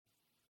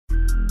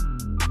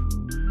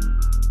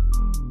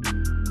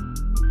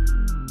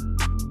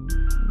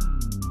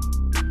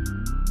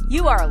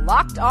You are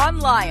Locked On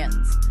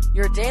Lions,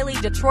 your daily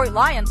Detroit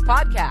Lions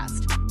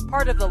podcast,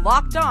 part of the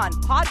Locked On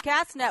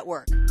Podcast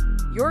Network,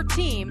 your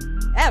team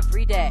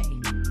every day.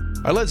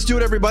 All right, let's do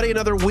it, everybody.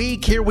 Another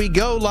week. Here we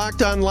go.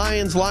 Locked On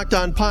Lions, Locked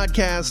On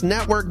Podcast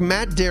Network.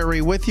 Matt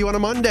Derry with you on a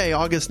Monday,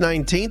 August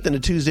 19th, and a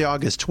Tuesday,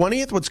 August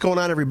 20th. What's going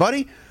on,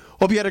 everybody?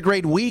 Hope you had a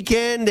great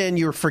weekend and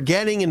you're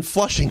forgetting and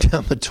flushing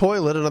down the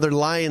toilet. Another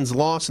Lions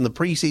loss in the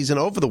preseason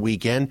over the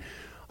weekend,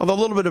 although a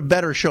little bit of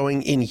better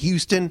showing in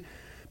Houston.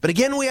 But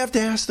again, we have to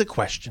ask the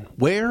question,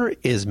 where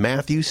is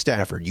Matthew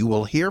Stafford? You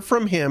will hear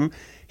from him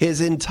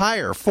his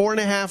entire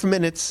 4.5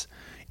 minutes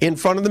in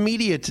front of the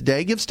media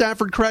today. Give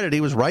Stafford credit. He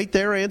was right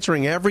there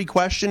answering every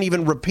question,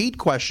 even repeat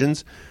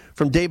questions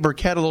from Dave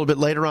Burkett a little bit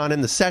later on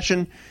in the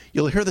session.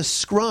 You'll hear the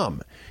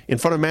scrum in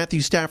front of Matthew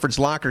Stafford's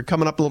locker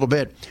coming up a little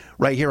bit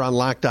right here on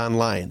Locked On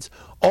Lions.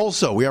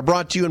 Also, we are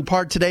brought to you in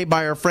part today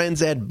by our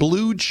friends at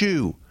Blue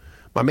Chew.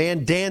 My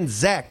man Dan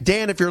Zach.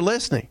 Dan, if you're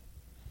listening,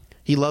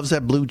 he loves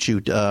that Blue Chew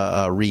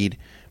read.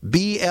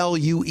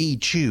 BLUE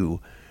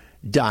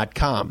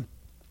Chew.com.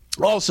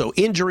 Also,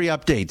 injury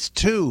updates.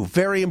 2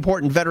 very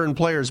important veteran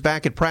players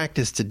back at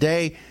practice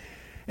today.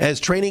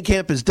 As training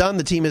camp is done,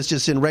 the team is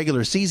just in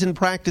regular season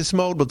practice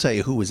mode. We'll tell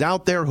you who was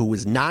out there, who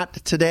was not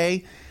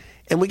today.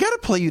 And we got to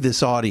play you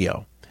this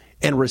audio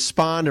and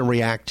respond and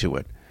react to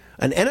it.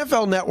 An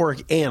NFL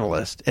Network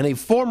analyst and a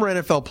former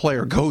NFL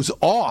player goes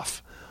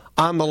off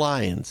on the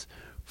Lions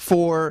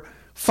for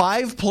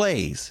 5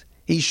 plays.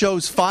 He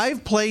shows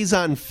 5 plays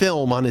on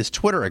film on his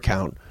Twitter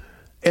account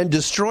and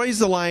destroys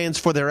the Lions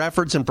for their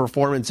efforts and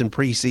performance in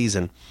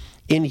preseason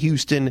in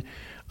Houston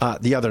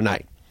the other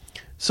night.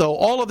 So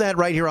all of that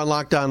right here on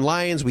Locked On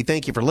Lions. We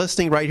thank you for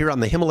listening right here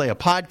on the Himalaya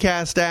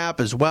Podcast app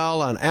as well,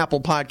 on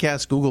Apple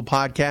Podcasts, Google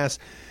Podcasts.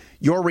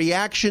 Your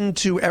reaction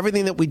to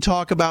everything that we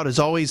talk about is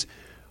always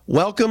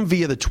welcome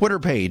via the Twitter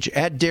page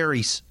at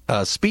Derry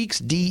Speaks,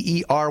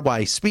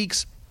 D-E-R-Y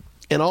Speaks,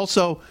 and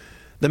also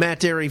the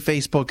Matt Derry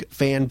Facebook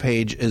fan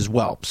page as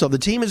well. So the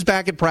team is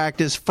back at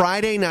practice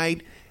Friday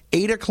night,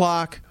 8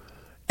 o'clock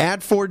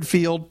at Ford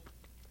Field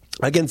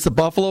against the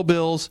Buffalo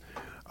Bills.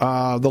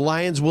 The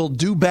Lions will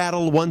do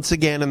battle once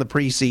again in the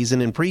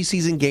preseason, in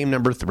preseason game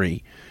number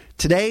 3.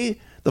 Today,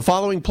 the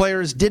following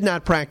players did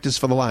not practice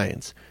for the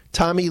Lions: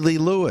 Tommy Lee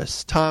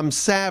Lewis, Tom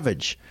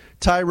Savage,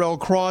 Tyrell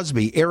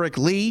Crosby, Eric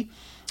Lee,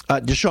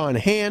 Deshaun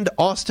Hand,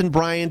 Austin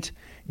Bryant,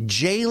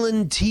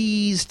 Jalen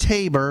Tease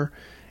Tabor,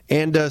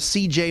 and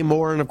C.J.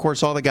 Moore, and of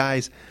course all the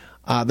guys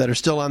that are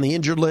still on the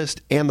injured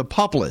list and the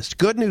PUP list.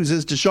 Good news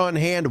is Deshaun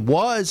Hand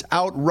was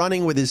out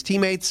running with his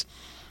teammates.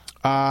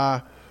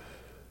 Didn't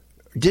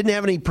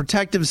have any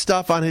protective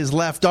stuff on his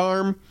left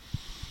arm.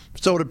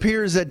 So it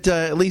appears that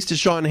at least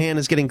Deshaun Hand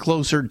is getting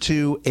closer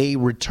to a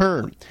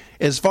return.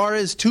 As far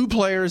as 2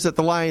 players that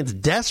the Lions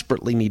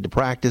desperately need to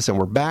practice, and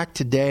we're back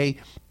today,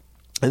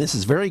 and this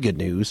is very good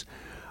news,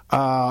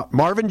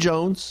 Marvin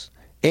Jones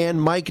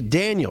and Mike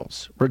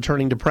Daniels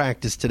returning to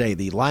practice today.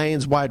 The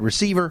Lions wide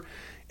receiver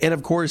and,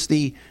 of course,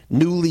 the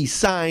newly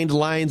signed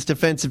Lions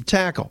defensive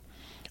tackle.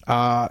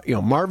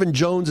 Marvin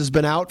Jones has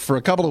been out for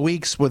a couple of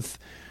weeks with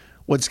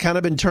what's kind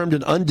of been termed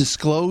an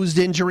undisclosed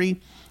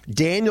injury.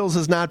 Daniels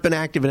has not been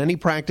active in any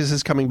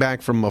practices coming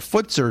back from a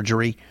foot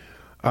surgery.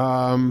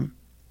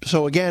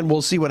 So, again,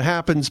 we'll see what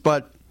happens.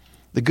 But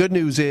the good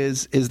news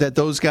is that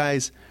those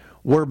guys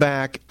were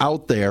back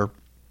out there.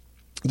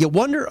 You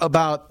wonder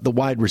about the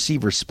wide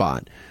receiver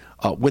spot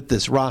with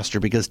this roster,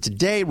 because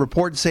today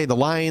reports say the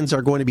Lions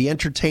are going to be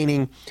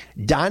entertaining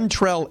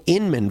Dontrell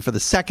Inman for the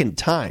second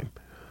time.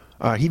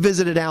 He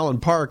visited Allen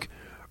Park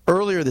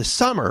earlier this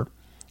summer,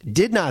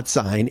 did not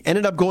sign,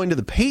 ended up going to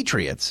the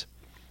Patriots,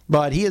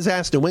 but he has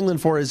asked New England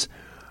for his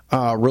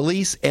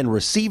release and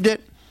received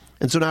it.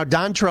 And so now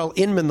Dontrell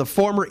Inman, the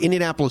former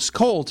Indianapolis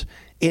Colt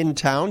in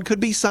town, could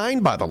be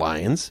signed by the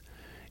Lions.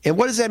 And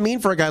what does that mean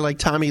for a guy like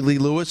Tommy Lee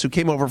Lewis, who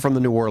came over from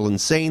the New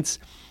Orleans Saints?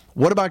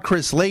 What about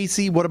Chris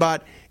Lacey? What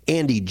about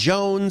Andy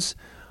Jones?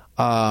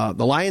 The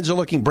Lions are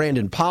looking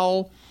Brandon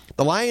Powell.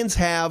 The Lions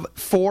have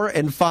 4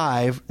 and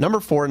 5,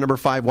 number 4 and number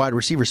 5 wide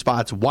receiver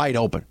spots wide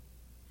open.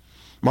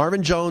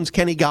 Marvin Jones,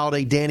 Kenny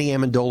Golladay, Danny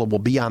Amendola will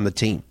be on the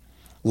team.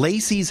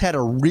 Lacey's had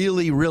a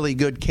really, really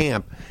good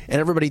camp, and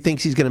everybody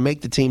thinks he's going to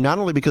make the team, not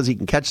only because he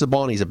can catch the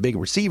ball and he's a big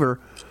receiver,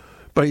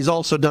 but he's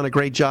also done a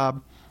great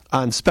job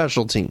on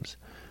special teams.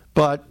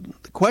 But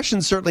the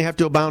questions certainly have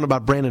to abound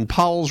about Brandon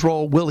Powell's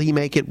role. Will he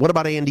make it? What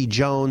about Andy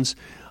Jones?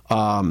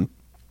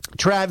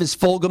 Travis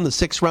Fulgham, the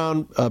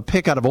 6th-round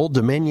pick out of Old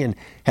Dominion,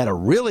 had a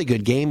really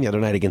good game the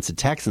other night against the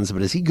Texans,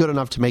 but is he good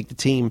enough to make the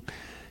team?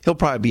 He'll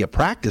probably be a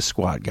practice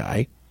squad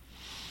guy.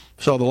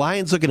 So the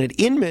Lions looking at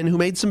Inman, who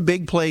made some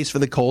big plays for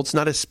the Colts,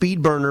 not a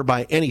speed burner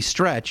by any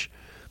stretch,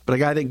 but a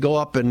guy that can go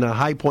up and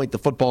high point the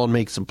football and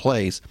make some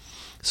plays.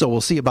 So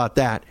we'll see about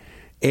that.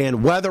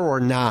 And whether or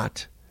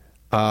not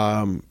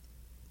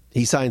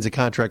he signs a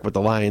contract with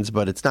the Lions,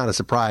 but it's not a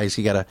surprise.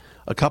 He got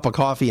a cup of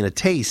coffee and a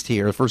taste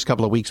here the first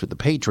couple of weeks with the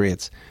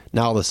Patriots.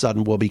 Now all of a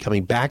sudden we'll be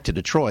coming back to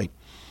Detroit.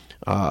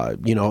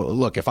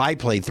 Look, if I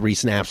played 3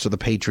 snaps for the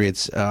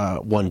Patriots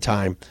one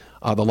time,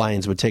 the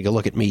Lions would take a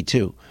look at me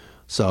too.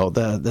 So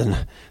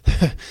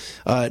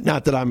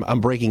not that I'm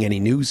breaking any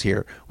news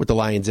here with the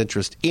Lions'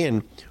 interest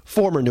in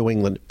former New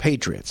England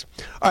Patriots.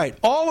 All right,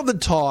 all of the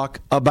talk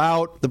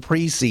about the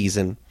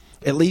preseason,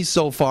 at least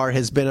so far,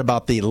 has been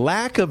about the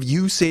lack of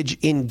usage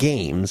in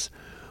games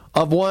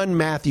of one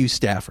Matthew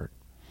Stafford.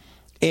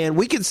 And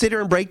we could sit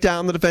here and break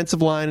down the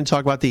defensive line and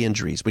talk about the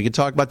injuries. We could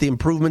talk about the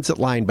improvements at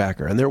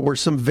linebacker. And there were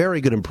some very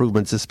good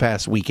improvements this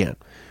past weekend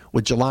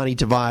with Jelani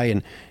Tavai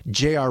and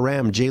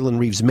JRM, Jalen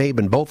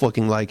Reeves-Maben, both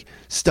looking like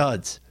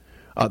studs.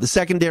 The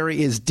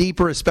secondary is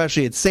deeper,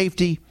 especially at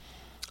safety.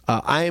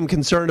 I am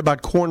concerned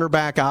about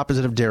cornerback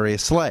opposite of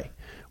Darius Slay.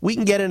 We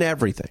can get in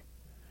everything.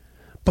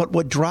 But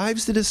what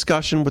drives the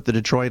discussion with the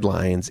Detroit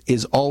Lions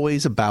is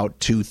always about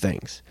two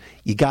things.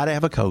 You got to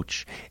have a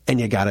coach, and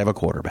you got to have a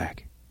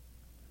quarterback.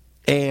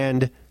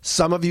 And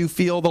some of you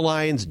feel the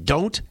Lions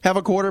don't have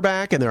a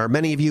quarterback, and there are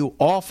many of you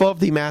off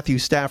of the Matthew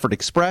Stafford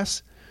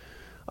Express.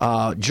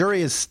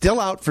 Jury is still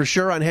out for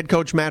sure on head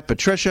coach Matt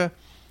Patricia,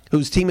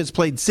 whose team has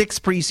played 6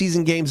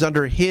 preseason games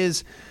under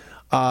his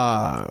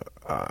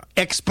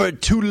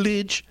expert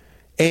tutelage.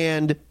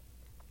 And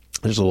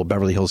there's a little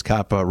Beverly Hills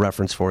Cop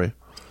reference for you.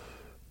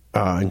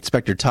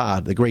 Inspector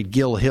Todd, the great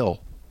Gil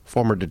Hill,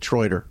 former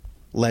Detroiter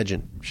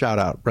legend. Shout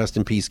out. Rest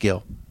in peace,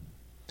 Gil.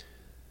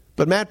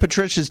 But Matt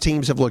Patricia's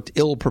teams have looked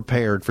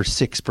ill-prepared for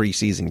 6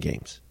 preseason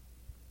games,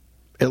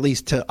 at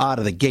least out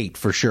of the gate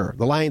for sure.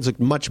 The Lions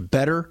looked much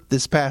better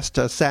this past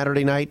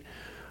Saturday night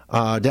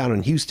down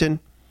in Houston,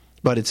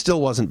 but it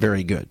still wasn't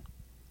very good.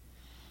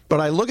 But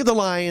I look at the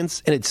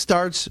Lions, and it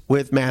starts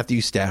with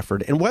Matthew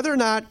Stafford, and whether or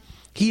not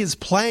he is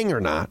playing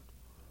or not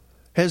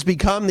has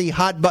become the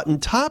hot-button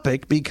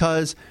topic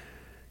because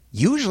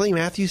usually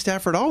Matthew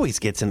Stafford always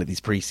gets into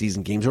these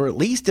preseason games, or at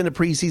least in a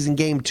preseason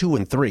game 2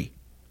 and 3.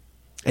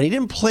 And he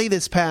didn't play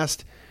this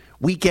past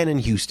weekend in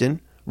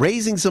Houston,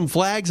 raising some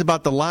flags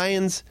about the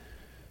Lions'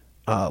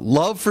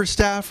 love for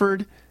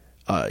Stafford,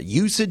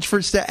 usage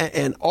for Stafford.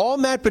 And all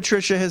Matt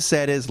Patricia has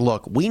said is,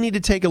 look, we need to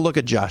take a look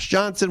at Josh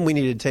Johnson. We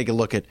need to take a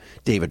look at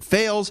David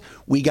Fales.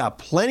 We got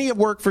plenty of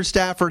work for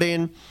Stafford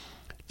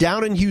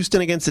down in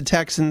Houston against the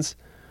Texans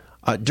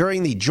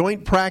during the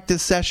joint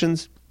practice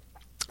sessions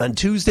on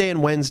Tuesday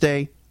and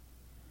Wednesday.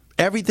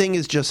 Everything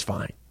is just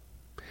fine.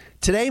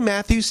 Today,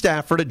 Matthew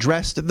Stafford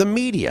addressed the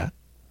media,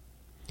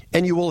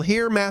 and you will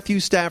hear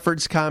Matthew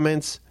Stafford's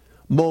comments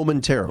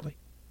momentarily.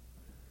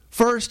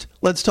 First,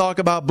 let's talk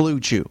about Blue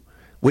Chew,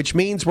 which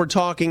means we're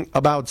talking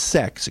about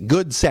sex,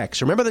 good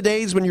sex. Remember the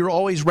days when you were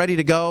always ready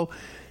to go?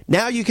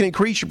 Now you can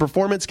increase your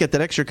performance, get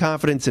that extra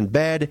confidence in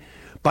bed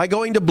by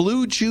going to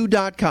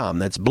BlueChew.com.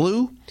 That's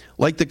blue,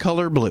 like the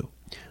color blue.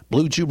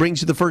 Blue Chew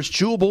brings you the first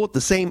chewable with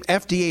the same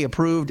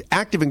FDA-approved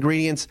active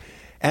ingredients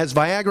as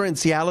Viagra and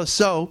Cialis,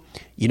 so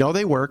you know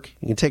they work.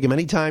 You can take them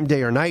anytime,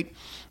 day or night,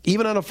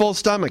 even on a full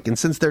stomach. And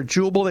since they're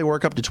chewable, they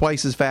work up to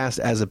twice as fast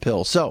as a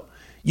pill. So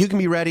you can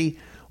be ready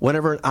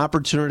whenever an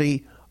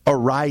opportunity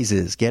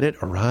arises. Get it?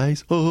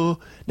 Arise? Oh.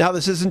 Now,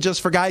 this isn't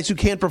just for guys who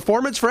can't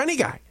perform. It's for any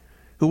guy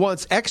who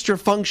wants extra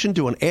function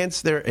to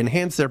enhance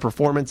their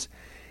performance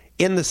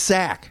in the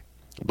sack.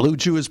 Blue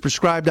Chew is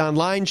prescribed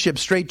online, shipped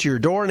straight to your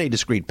door in a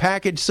discreet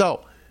package.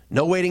 So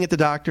no waiting at the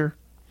doctor,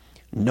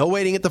 no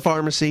waiting at the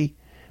pharmacy.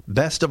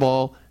 Best of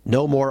all,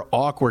 no more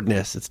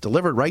awkwardness. It's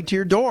delivered right to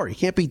your door. You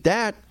can't beat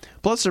that.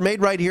 Plus, they're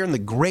made right here in the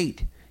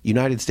great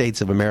United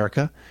States of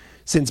America.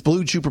 Since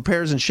Blue Chew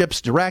prepares and ships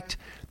direct,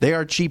 they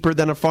are cheaper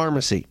than a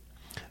pharmacy.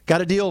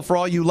 Got a deal for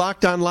all you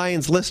Locked On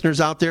Lions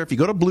listeners out there. If you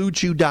go to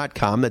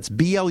BlueChew.com, that's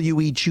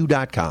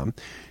BLUEChew.com,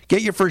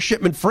 get your first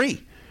shipment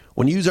free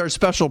when you use our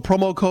special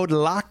promo code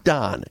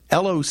LOCKEDON,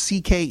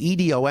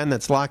 LOCKEDON,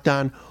 that's Locked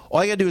On.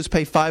 All you got to do is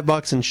pay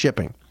 $5 in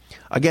shipping.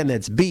 Again,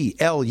 that's BLUEChew.com.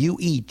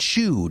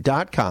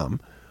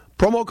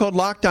 Promo code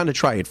LOCKEDON to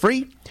try it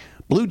free.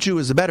 Blue Chew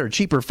is a better,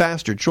 cheaper,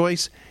 faster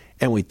choice,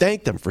 and we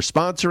thank them for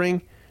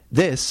sponsoring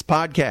this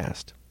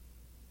podcast.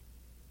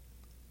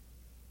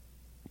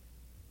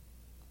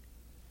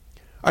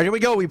 All right, here we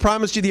go. We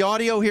promised you the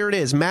audio. Here it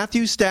is.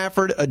 Matthew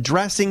Stafford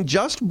addressing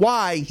just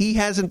why he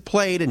hasn't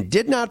played and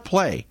did not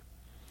play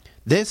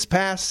this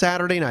past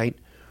Saturday night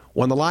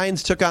when the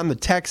Lions took on the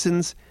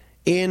Texans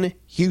in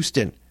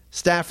Houston.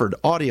 Stafford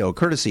audio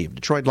courtesy of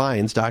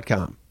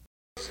DetroitLions.com.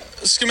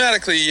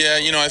 Schematically, yeah,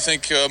 I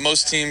think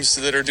most teams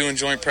that are doing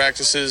joint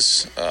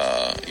practices,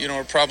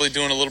 are probably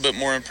doing a little bit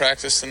more in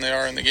practice than they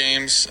are in the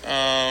games.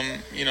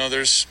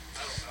 There's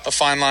a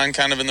fine line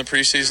kind of in the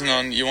preseason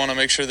on you want to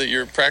make sure that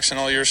you're practicing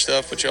all your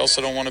stuff, but you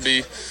also don't want to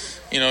be,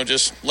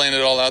 just laying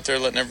it all out there,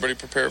 letting everybody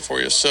prepare it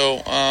for you.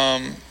 So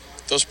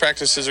those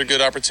practices are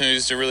good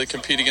opportunities to really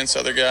compete against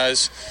other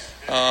guys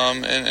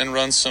and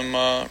run some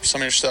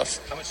of your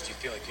stuff. How much do you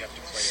feel like you have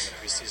to play in the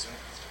preseason?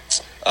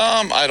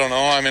 I don't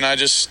know. I mean,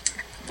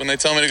 when they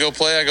tell me to go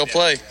play, I go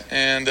play.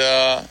 And,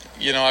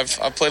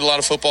 I've played a lot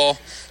of football.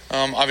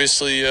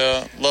 Obviously,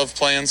 love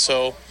playing.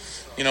 So,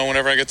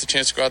 whenever I get the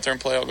chance to go out there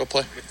and play, I'll go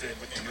play. With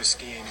the new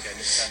scheme, you got a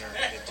new center.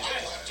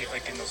 Do you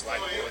think in those live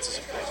bullets is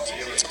important to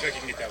you? Do you think you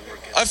can get that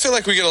work in? I feel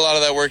like we get a lot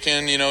of that work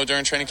in,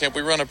 during training camp.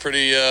 We run a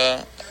pretty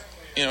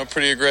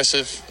pretty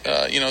aggressive,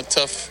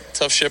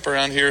 tough ship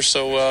around here.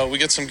 So we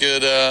get some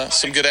good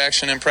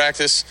action in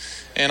practice,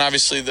 and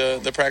obviously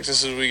the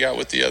practices we got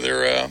with the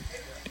other,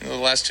 the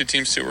last two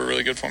teams too were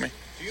really good for me.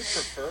 Do you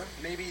prefer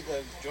maybe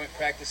the joint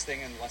practice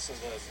thing and less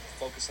of the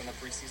focus on the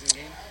preseason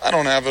game? I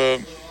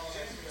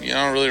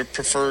don't really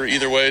prefer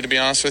either way, to be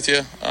honest with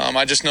you.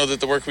 I just know that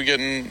the work we get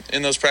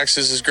in those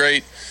practices is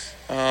great.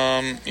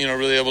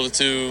 Really able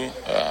to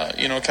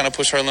kind of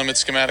push our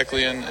limits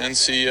schematically and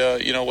see,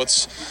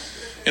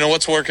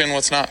 what's working,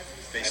 what's not.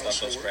 Based off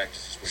those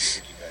practices, where do you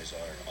think you guys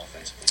are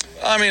offensively?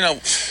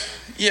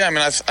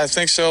 I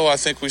think so. I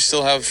think we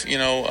still have,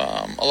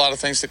 a lot of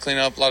things to clean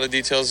up, a lot of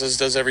details, as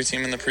does every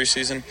team in the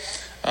preseason.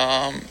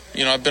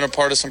 I've been a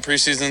part of some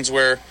preseasons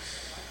where,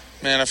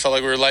 I felt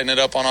like we were lighting it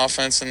up on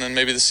offense, and then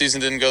maybe the season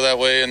didn't go that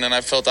way, and then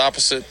I felt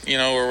opposite,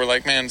 where we're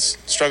like,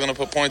 struggling to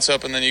put points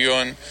up, and then you go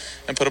and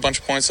put a bunch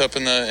of points up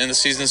in the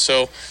season.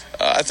 So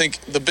I think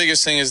the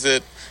biggest thing is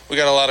that we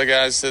got a lot of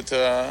guys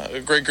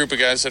a great group of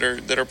guys that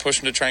are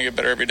pushing to try and get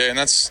better every day, and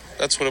that's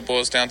what it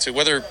boils down to.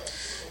 Whether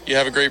you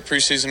have a great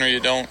preseason or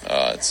you don't,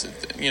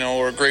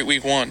 or a great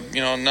week one,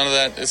 none of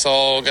that. It's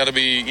all got to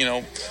be,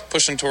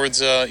 pushing towards,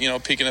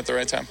 peaking at the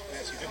right time.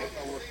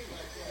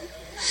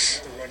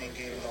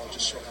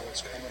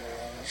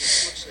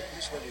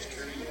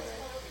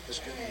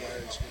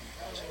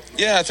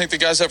 Yeah, I think the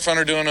guys up front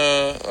are doing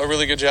a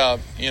really good job.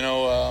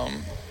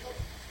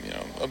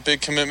 A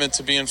big commitment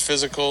to being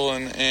physical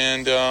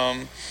and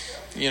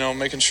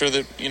making sure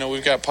that,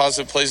 we've got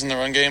positive plays in the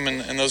run game,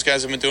 and those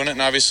guys have been doing it.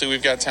 And obviously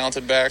we've got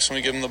talented backs. When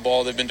we give them the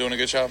ball, they've been doing a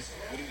good job.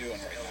 What are you doing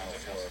right now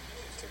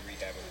to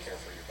rehab or care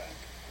for your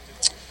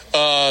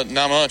back?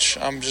 Not much.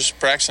 I'm just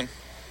practicing.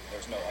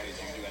 There's no, do you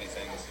do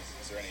anything?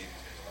 Is there any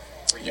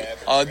rehab?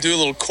 I'll do a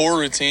little core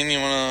routine. You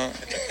want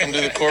to come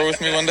do the core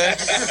with me one day?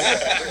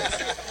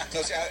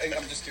 No, see,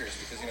 I'm just curious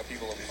because,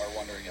 people are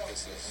wondering if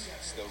this is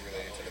still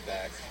related to the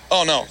back.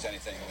 Oh, no. If there's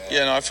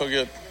anything I feel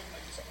good.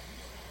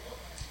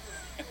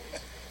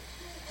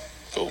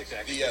 Cool.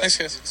 Thanks,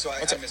 guys. So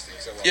I missed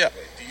it. So yeah.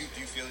 Do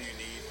you feel you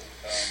need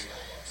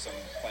some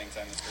playing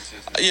time this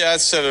preseason? Yeah, I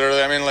said it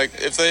earlier.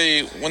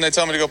 When they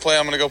tell me to go play,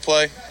 I'm going to go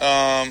play.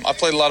 I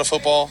played a lot of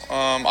football.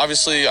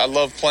 Obviously, I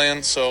love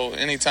playing, so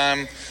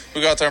anytime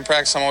we go out there and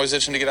practice, I'm always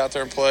itching to get out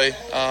there and play.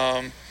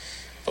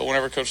 But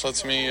whenever coach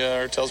lets me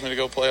or tells me to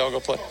go play, I'll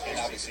go play. And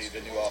obviously the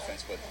new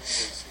offense, but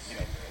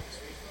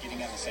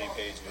getting on the same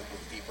page with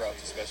deep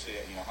routes, especially,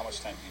 how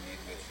much time do you need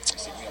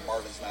with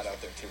Marvin's not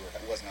out there too,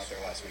 or wasn't out there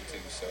last week too,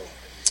 so.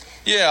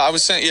 Yeah, I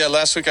was saying,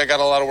 last week I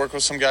got a lot of work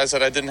with some guys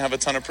that I didn't have a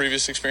ton of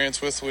previous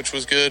experience with, which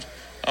was good.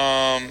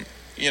 And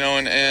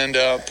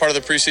part of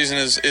the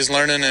preseason is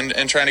learning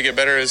and trying to get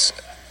better as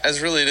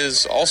really it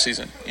is all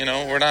season.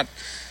 We're not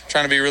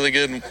trying to be really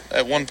good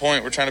at one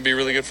point. We're trying to be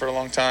really good for a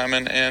long time.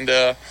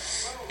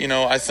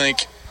 I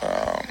think,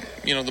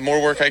 the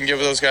more work I can give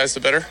those guys, the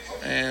better.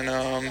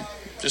 And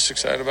just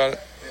excited about it.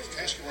 Can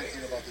I ask you one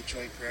thing about the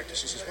joint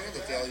practices? Is one of the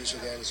values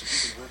of that is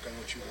if you can work on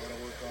what you want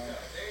to work on.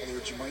 In other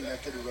words, you might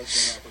not get a red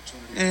zone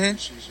opportunity in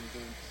the season,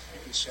 then you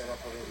can set up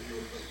whatever you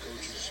and the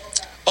coaches.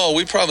 Oh,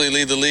 we probably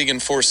lead the league in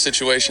forced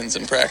situations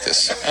in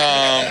practice.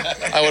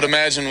 I would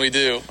imagine we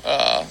do.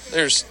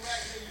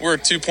 We're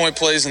 2-point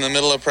plays in the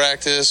middle of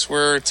practice.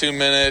 We're 2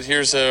 minute.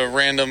 Here's a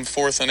random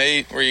 4th and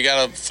 8 where you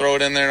got to throw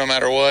it in there no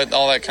matter what.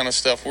 All that kind of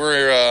stuff.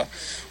 We're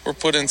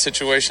put in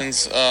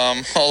situations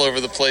all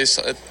over the place.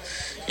 At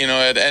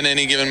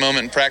any given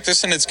moment in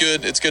practice, and it's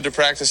good. It's good to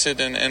practice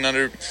it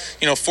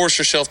and force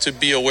yourself to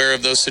be aware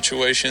of those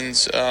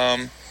situations.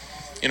 When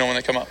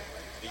they come up.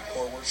 The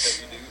core work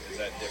that you do, is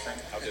that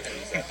different? How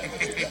different is that than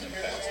what you've done in the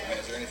past?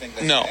 Is there anything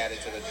that's added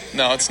to the?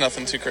 No, it's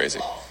nothing too crazy.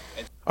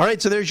 All right,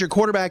 so there's your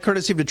quarterback,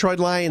 courtesy of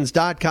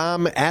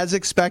DetroitLions.com. As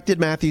expected,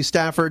 Matthew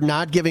Stafford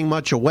not giving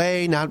much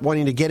away, not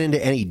wanting to get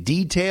into any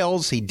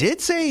details. He did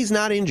say he's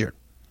not injured.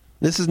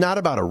 This is not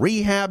about a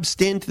rehab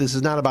stint. This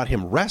is not about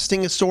him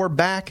resting a sore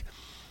back.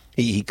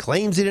 He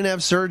claims he didn't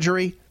have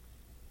surgery.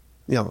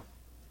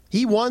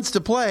 He wants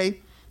to play,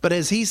 but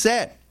as he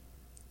said,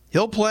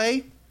 he'll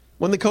play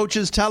when the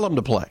coaches tell him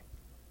to play.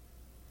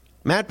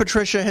 Matt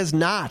Patricia has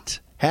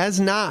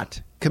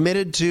not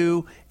committed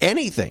to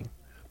anything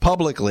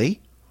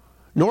publicly,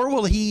 nor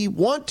will he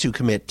want to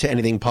commit to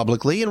anything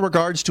publicly in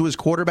regards to his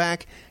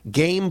quarterback,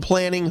 game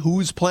planning,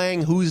 who's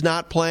playing, who's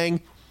not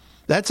playing.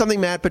 That's something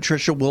Matt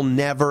Patricia will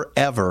never,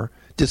 ever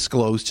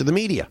disclose to the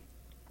media.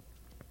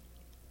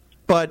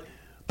 But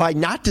by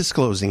not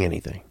disclosing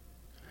anything,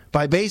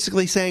 by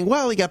basically saying,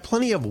 well, he got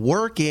plenty of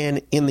work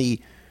in the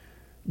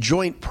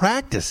joint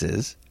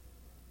practices,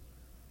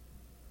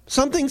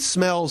 something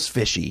smells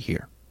fishy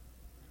here.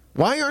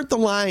 Why aren't the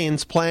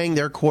Lions playing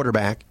their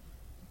quarterback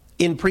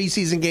in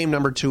preseason game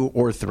number 2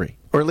 or 3,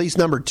 or at least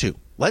number 2?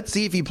 Let's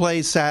see if he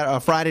plays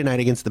Friday night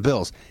against the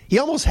Bills. He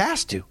almost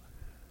has to.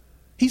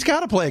 He's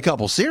got to play a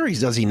couple series,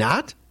 does he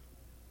not?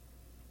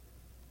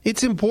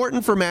 It's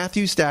important for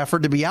Matthew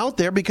Stafford to be out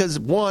there because,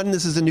 1,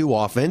 this is a new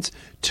offense.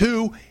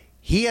 2,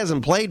 he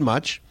hasn't played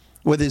much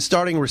with his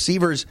starting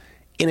receivers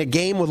in a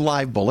game with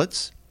live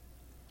bullets.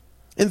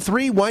 And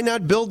 3, why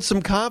not build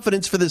some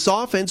confidence for this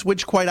offense,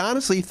 which, quite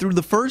honestly, through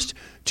the first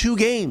 2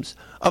 games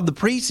of the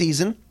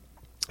preseason,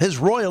 has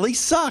royally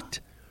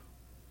sucked.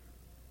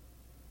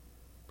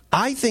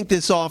 I think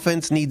this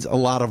offense needs a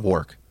lot of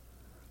work.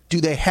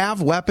 Do they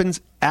have weapons?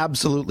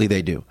 Absolutely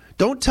they do.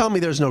 Don't tell me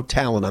there's no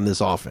talent on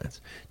this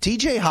offense.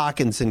 TJ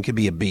Hawkinson could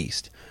be a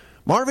beast.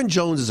 Marvin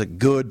Jones is a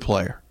good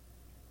player.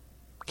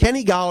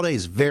 Kenny Golladay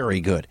is very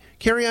good.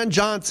 Kerryon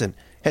Johnson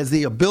has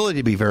the ability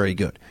to be very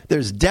good.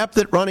 There's depth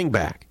at running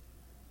back.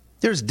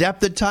 There's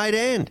depth at tight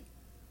end.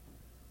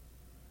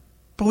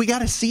 But we got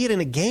to see it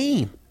in a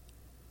game.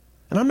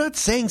 And I'm not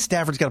saying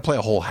Stafford's got to play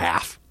a whole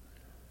half.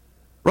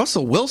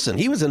 Russell Wilson,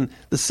 he was in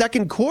the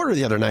second quarter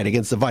the other night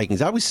against the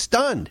Vikings. I was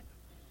stunned.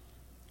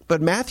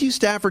 But Matthew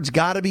Stafford's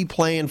got to be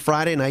playing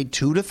Friday night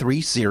 2 to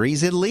 3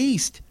 series at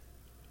least.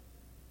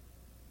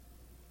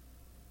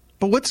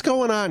 But what's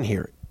going on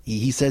here?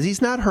 He says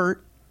he's not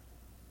hurt.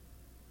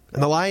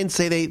 And the Lions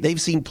say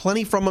they've seen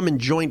plenty from him in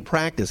joint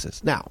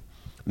practices. Now,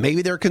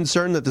 maybe they're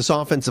concerned that this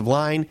offensive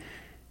line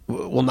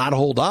will not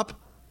hold up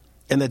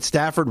and that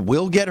Stafford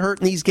will get hurt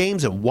in these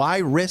games. And why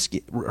risk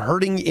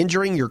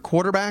injuring your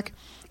quarterback?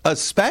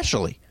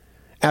 Especially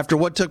after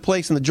what took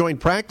place in the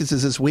joint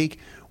practices this week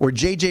where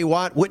J.J.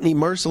 Watt, Whitney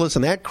Mercilus,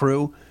 and that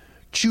crew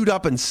chewed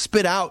up and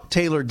spit out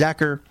Taylor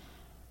Decker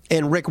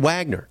and Rick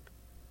Wagner.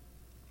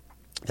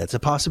 That's a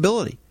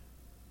possibility.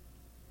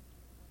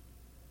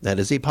 That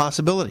is a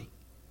possibility.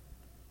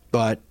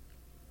 But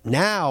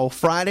now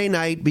Friday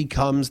night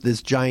becomes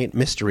this giant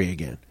mystery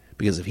again.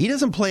 Because if he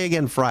doesn't play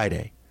again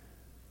Friday,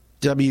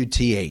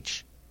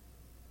 WTH.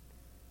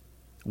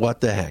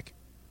 What the heck?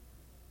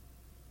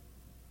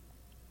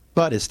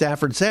 But as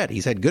Stafford said,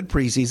 he's had good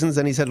preseasons,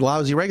 and he's had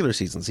lousy regular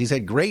seasons. He's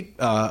had great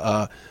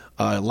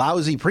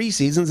lousy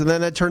preseasons, and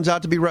then that turns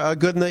out to be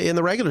good in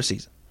the regular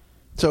season.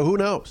 So who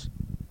knows?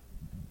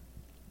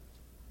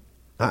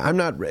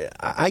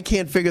 I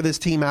can't figure this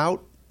team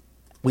out.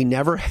 We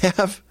never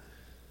have.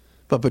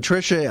 But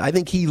Patricia, I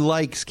think he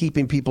likes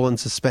keeping people in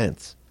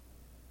suspense.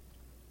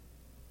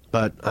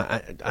 But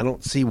I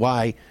don't see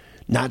why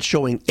not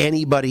showing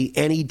anybody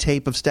any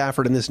tape of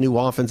Stafford in this new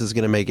offense is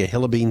going to make a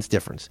hill of beans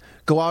difference.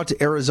 Go out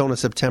to Arizona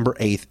September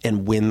 8th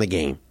and win the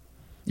game.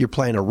 You're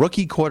playing a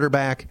rookie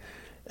quarterback,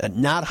 a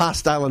not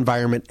hostile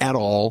environment at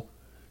all.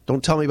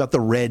 Don't tell me about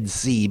the Red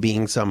Sea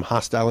being some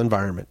hostile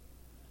environment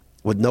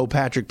with no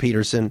Patrick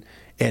Peterson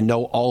and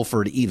no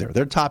Alford either.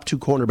 Their top 2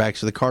 cornerbacks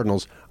for the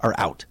Cardinals are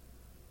out.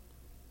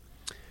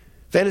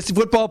 Fantasy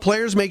football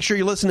players, make sure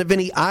you listen to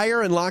Vinny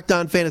Iyer and Locked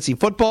On Fantasy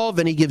Football.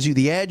 Vinny gives you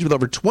the edge with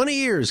over 20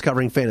 years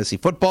covering fantasy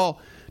football.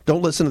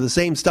 Don't listen to the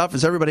same stuff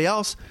as everybody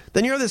else,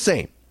 then you're the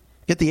same.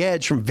 Get the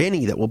edge from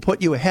Vinny that will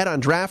put you ahead on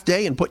draft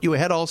day and put you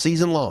ahead all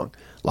season long.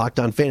 Locked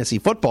On Fantasy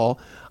Football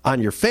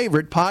on your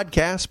favorite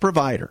podcast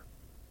provider.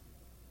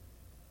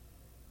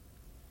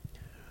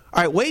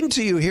 All right, wait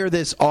until you hear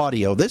this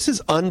audio. This is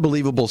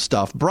unbelievable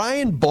stuff.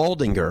 Brian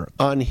Baldinger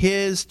on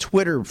his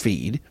Twitter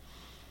feed,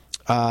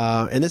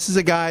 and this is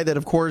a guy that,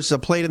 of course,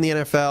 played in the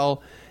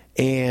NFL,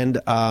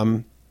 and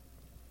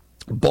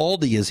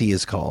Baldy, as he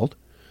is called,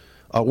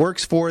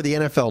 works for the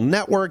NFL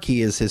Network.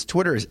 His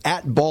Twitter is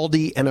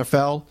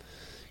 @BaldyNFL.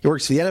 He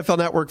works for the NFL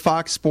Network,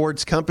 Fox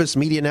Sports, Compass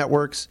Media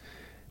Networks,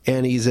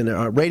 and he's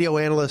a radio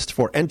analyst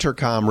for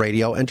Entercom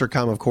Radio.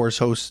 Entercom, of course,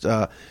 owns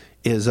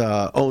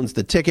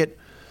The Ticket,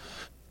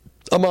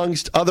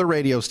 amongst other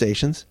radio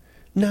stations.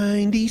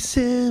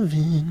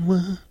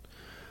 97.1.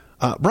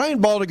 Brian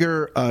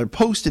Baldinger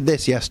posted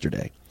this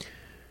yesterday.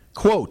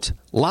 Quote,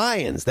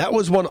 "Lions, that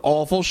was one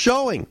awful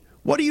showing.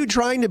 What are you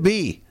trying to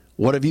be?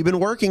 What have you been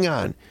working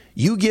on?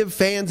 You give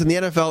fans in the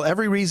NFL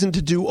every reason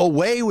to do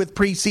away with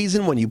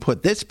preseason when you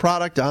put this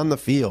product on the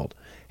field.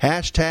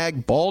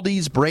 Hashtag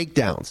Baldy's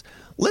Breakdowns."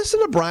 Listen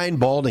to Brian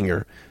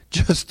Baldinger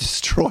just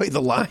destroy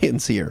the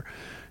Lions here.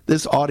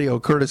 This audio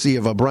courtesy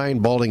of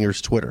Brian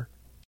Baldinger's Twitter.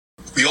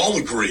 We all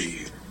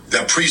agree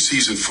that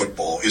preseason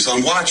football is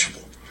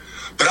unwatchable.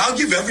 But I'll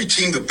give every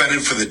team the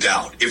benefit of the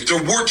doubt. If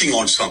they're working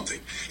on something,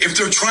 if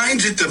they're trying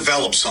to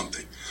develop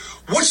something,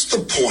 what's the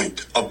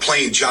point of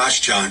playing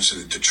Josh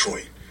Johnson in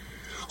Detroit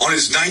on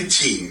his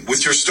 19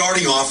 with your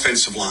starting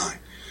offensive line?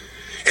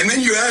 And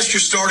then you ask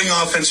your starting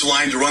offensive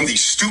line to run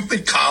these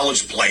stupid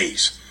college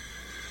plays.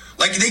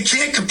 Like they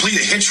can't complete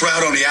a hitch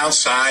route on the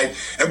outside.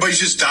 Everybody's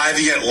just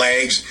diving at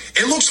legs.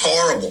 It looks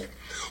horrible.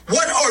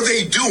 What are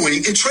they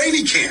doing in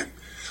training camp?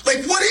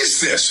 Like, what is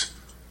this?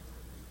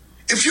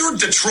 If you're a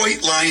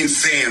Detroit Lion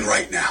fan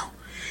right now,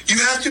 you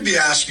have to be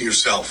asking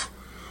yourself,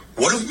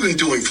 what have we been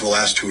doing for the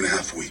last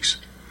 2.5 weeks?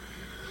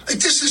 Like,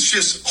 this is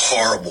just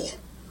horrible.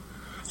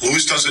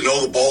 Lewis doesn't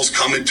know the ball's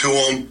coming to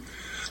him.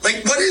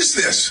 Like, what is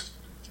this?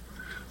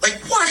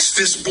 Like, watch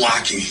this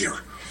blocking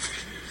here.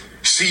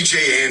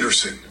 C.J.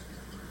 Anderson.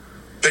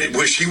 I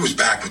wish he was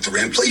back with the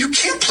Rams. You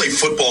can't play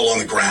football on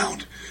the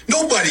ground.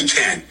 Nobody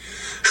can.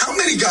 How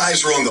many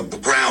guys are on the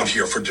ground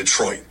here for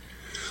Detroit?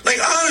 Like,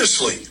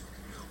 honestly,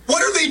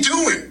 what are they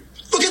doing?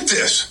 Look at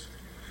this.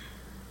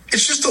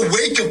 It's just a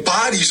wake of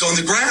bodies on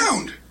the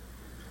ground.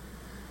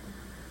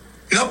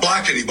 You're not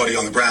blocking anybody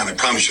on the ground, I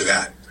promise you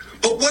that.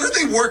 But what are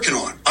they working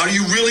on? Are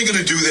you really going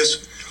to do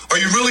this? Are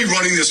you really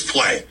running this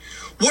play?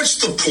 What's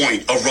the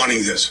point of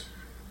running this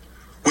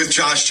with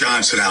Josh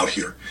Johnson out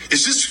here?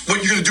 Is this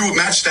what you're going to do with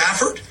Matt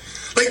Stafford?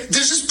 Like,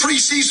 this is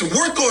preseason.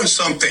 Work on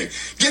something.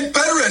 Get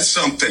better at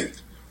something.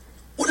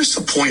 What is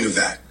the point of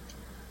that?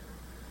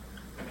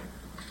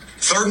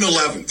 3rd and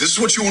 11. This is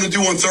what you want to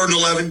do on 3rd and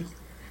 11?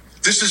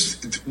 This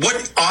is, what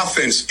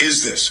offense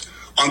is this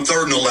on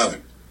 3rd and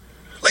 11?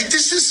 Like,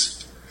 this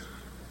is,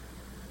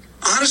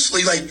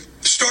 honestly, like,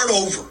 start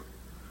over.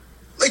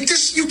 Like,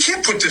 this, you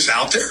can't put this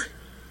out there.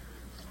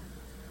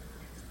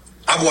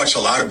 I've watched a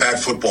lot of bad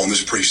football in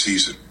this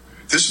preseason.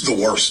 This is the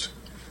worst.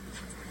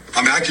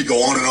 I mean, I could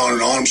go on and on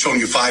and on. I'm showing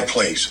you 5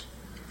 plays.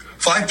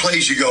 5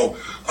 plays, you go, all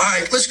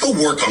right, let's go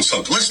work on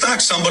something. Let's knock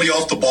somebody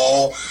off the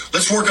ball.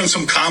 Let's work on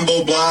some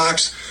combo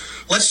blocks.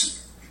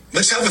 Let's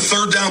have a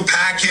 3rd down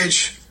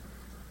package.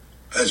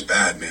 That's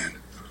bad, man.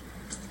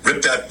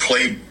 Rip that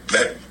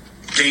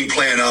game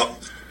plan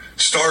up.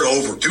 Start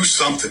over. Do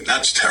something.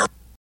 That's terrible.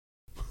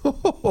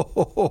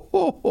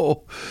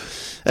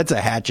 That's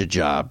a hatchet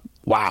job.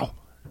 Wow.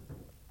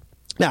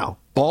 Now,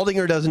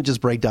 Baldinger doesn't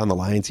just break down the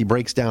Lions. He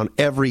breaks down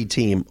every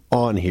team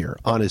on here,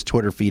 on his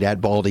Twitter feed,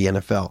 at Baldy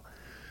NFL.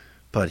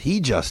 But he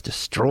just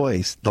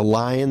destroys the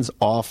Lions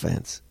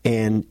offense.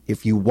 And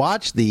if you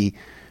watch the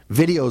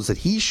videos that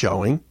he's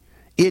showing,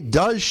 it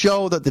does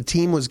show that the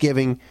team was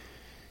giving,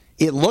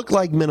 it looked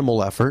like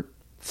minimal effort.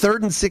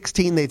 3rd and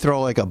 16, they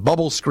throw like a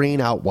bubble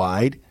screen out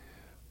wide.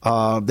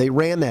 They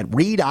ran that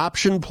read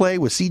option play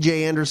with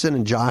C.J. Anderson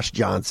and Josh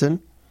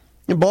Johnson.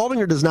 And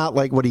Baldinger does not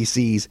like what he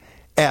sees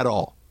at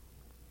all.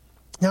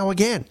 Now,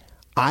 again,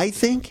 I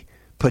think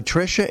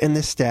Patricia and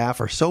this staff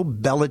are so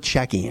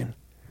Belichickian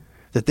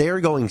that they are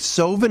going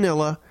so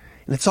vanilla,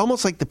 and it's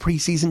almost like the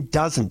preseason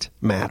doesn't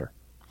matter.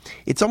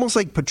 It's almost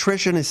like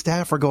Patricia and his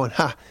staff are going,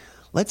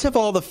 let's have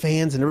all the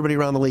fans and everybody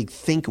around the league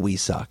think we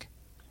suck.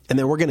 And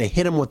then we're going to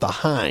hit them with the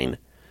Hine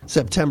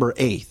September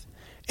 8th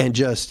and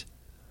just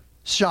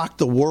shock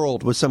the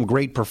world with some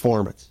great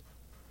performance.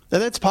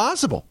 And that's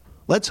possible.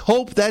 Let's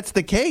hope that's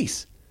the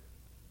case.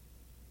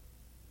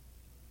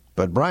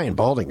 But Brian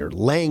Baldinger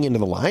laying into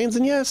the Lions,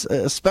 and yes,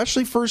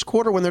 especially first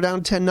quarter when they're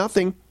down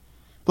 10-0,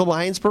 the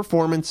Lions'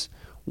 performance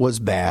was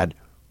bad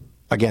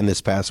again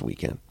this past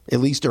weekend, at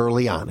least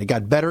early on. It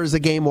got better as the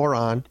game wore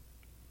on,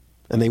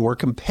 and they were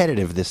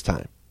competitive this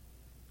time.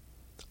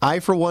 I,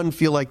 for one,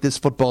 feel like this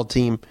football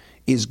team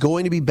is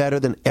going to be better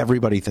than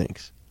everybody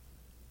thinks.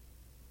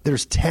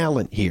 There's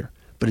talent here,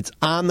 but it's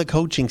on the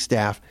coaching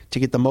staff to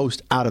get the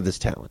most out of this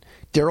talent.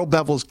 Darrell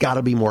Bevell's got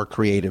to be more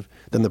creative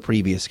than the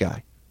previous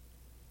guy.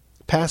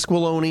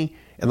 Pasqualoni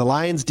and the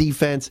Lions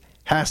defense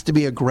has to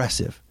be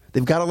aggressive.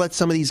 They've got to let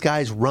some of these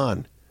guys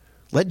run.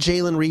 Let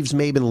Jalen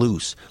Reeves-Maybin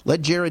loose.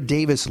 Let Jared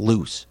Davis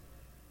loose.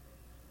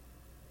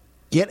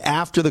 Get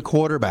after the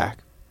quarterback.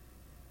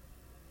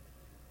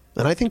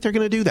 And I think they're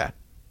going to do that.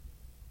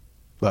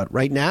 But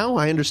right now,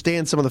 I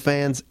understand some of the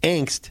fans'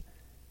 angst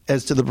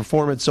as to the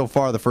performance so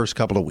far the first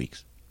couple of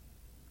weeks.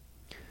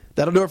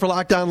 That'll do it for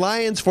Locked On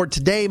Lions for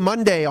today,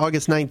 Monday,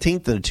 August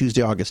 19th, and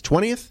Tuesday, August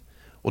 20th.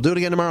 We'll do it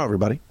again tomorrow,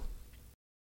 everybody.